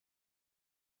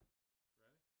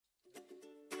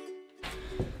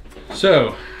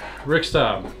So, Rick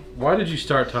Staub, why did you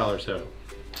start Tyler's Hope?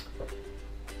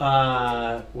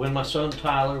 When my son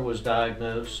Tyler was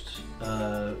diagnosed,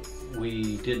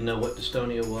 we didn't know what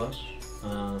dystonia was,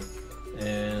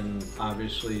 and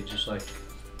obviously, just like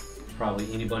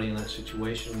probably anybody in that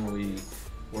situation, we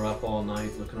were up all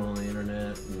night looking on the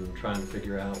internet and trying to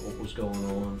figure out what was going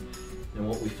on. And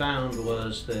what we found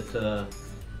was that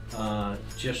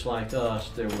just like us,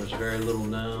 there was very little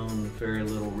known, very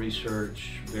little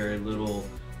research, very little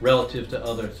relative to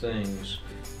other things,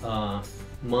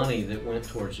 money that went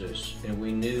towards this. And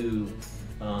we knew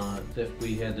that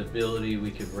we had the ability,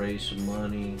 we could raise some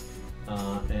money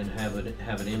and have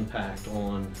an impact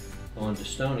on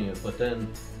dystonia. But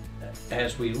then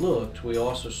as we looked, we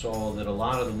also saw that a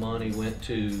lot of the money went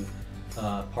to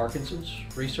Parkinson's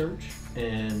research,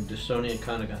 and dystonia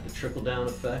kind of got the trickle-down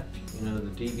effect. You know,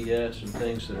 the DBS and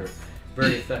things that are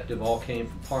very effective all came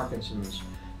from Parkinson's.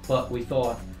 But we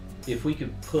thought if we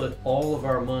could put all of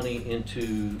our money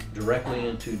directly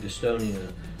into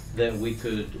dystonia, that we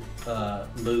could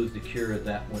move the cure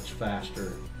that much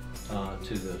faster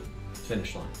to the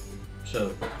finish line.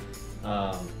 So,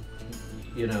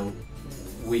 you know,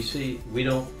 we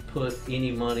don't put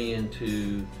any money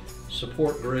into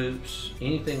support groups,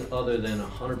 anything other than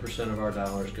 100% of our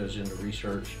dollars goes into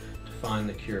research to find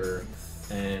the cure,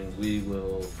 and we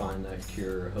will find that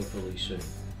cure hopefully soon.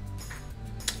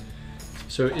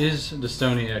 So is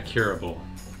dystonia curable?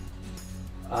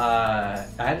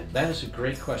 That is a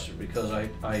great question, because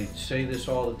I say this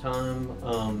all the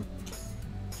time.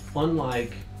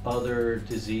 Unlike other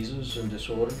diseases and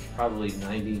disorders, probably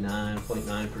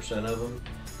 99.9% of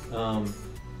them,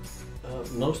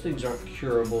 most things aren't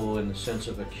curable in the sense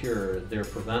of a cure. They're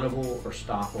preventable or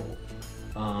stoppable.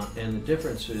 And the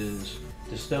difference is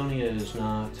dystonia is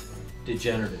not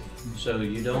degenerative. So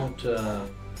you don't,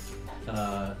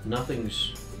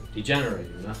 nothing's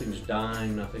degenerating, nothing's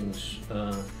dying, nothing's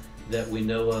that we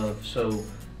know of. So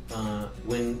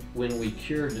when we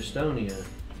cure dystonia,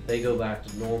 they go back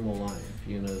to normal life.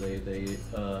 You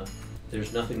know,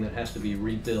 there's nothing that has to be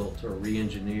rebuilt or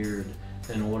re-engineered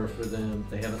in order for them.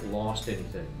 They haven't lost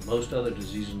anything. Most other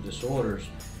diseases and disorders,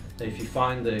 if you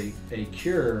find a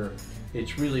cure,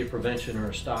 it's really a prevention or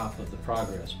a stop of the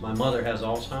progress. My mother has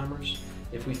Alzheimer's.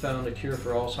 If we found a cure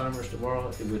for Alzheimer's tomorrow,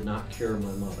 it would not cure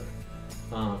my mother.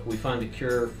 When we find a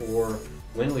cure for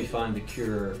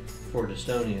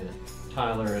dystonia,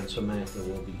 Tyler and Samantha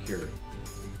will be cured.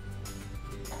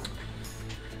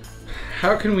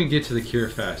 How can we get to the cure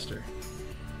faster?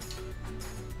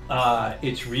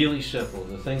 It's really simple.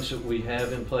 The things that we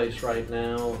have in place right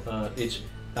now,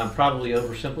 I'm probably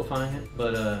oversimplifying it,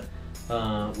 but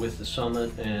with the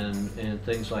summit and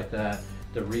things like that,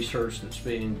 the research that's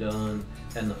being done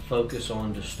and the focus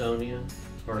on dystonia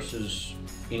versus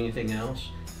anything else,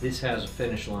 this has a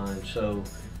finish line. So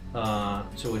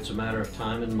it's a matter of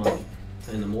time and money.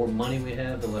 And the more money we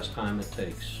have, the less time it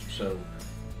takes. So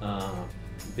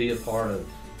be a part of,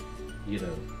 you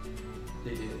know,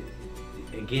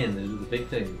 again, the big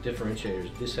thing,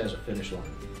 differentiators, this has a finish line.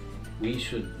 We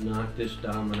should knock this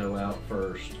domino out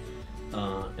first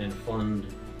and fund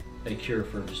a cure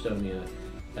for dystonia,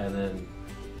 and then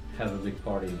have a big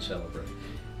party and celebrate.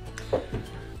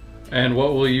 And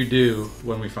what will you do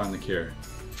when we find the cure?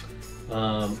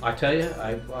 I tell you,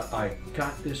 I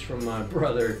got this from my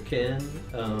brother Ken,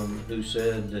 who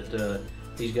said that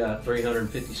he's got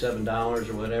 $357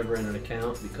 or whatever in an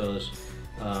account because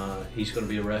he's going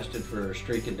to be arrested for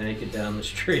streaking naked down the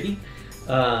street,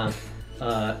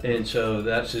 and so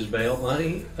that's his bail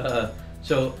money.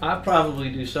 So I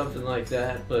probably do something like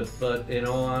that, but in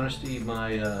all honesty,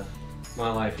 my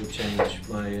life would change.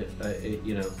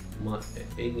 You know,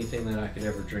 anything that I could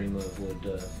ever dream of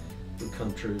would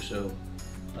come true. So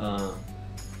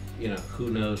you know, who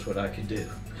knows what I could do.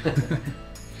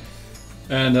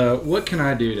 And what can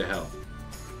I do to help?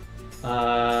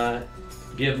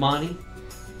 Give money,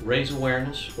 raise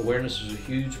awareness. Awareness is a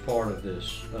huge part of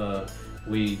this.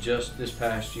 We just this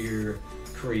past year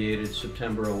created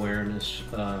September Awareness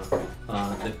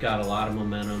that got a lot of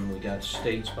momentum. We got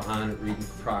states behind it, reading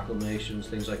proclamations,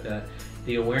 things like that.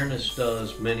 The awareness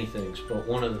does many things, but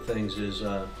one of the things is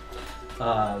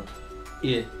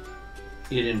it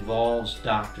involves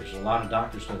doctors. A lot of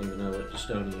doctors don't even know what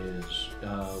dystonia is.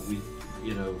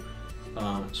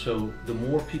 So the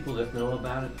more people that know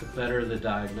about it, the better the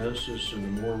diagnosis and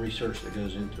the more research that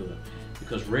goes into it.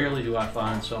 Because rarely do I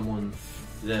find someone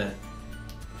that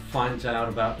finds out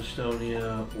about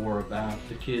dystonia or about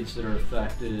the kids that are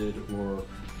affected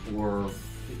or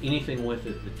anything with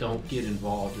it that don't get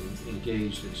involved and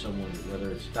engaged in some way,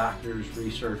 whether it's doctors,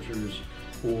 researchers,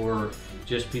 or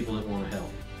just people that want to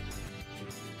help.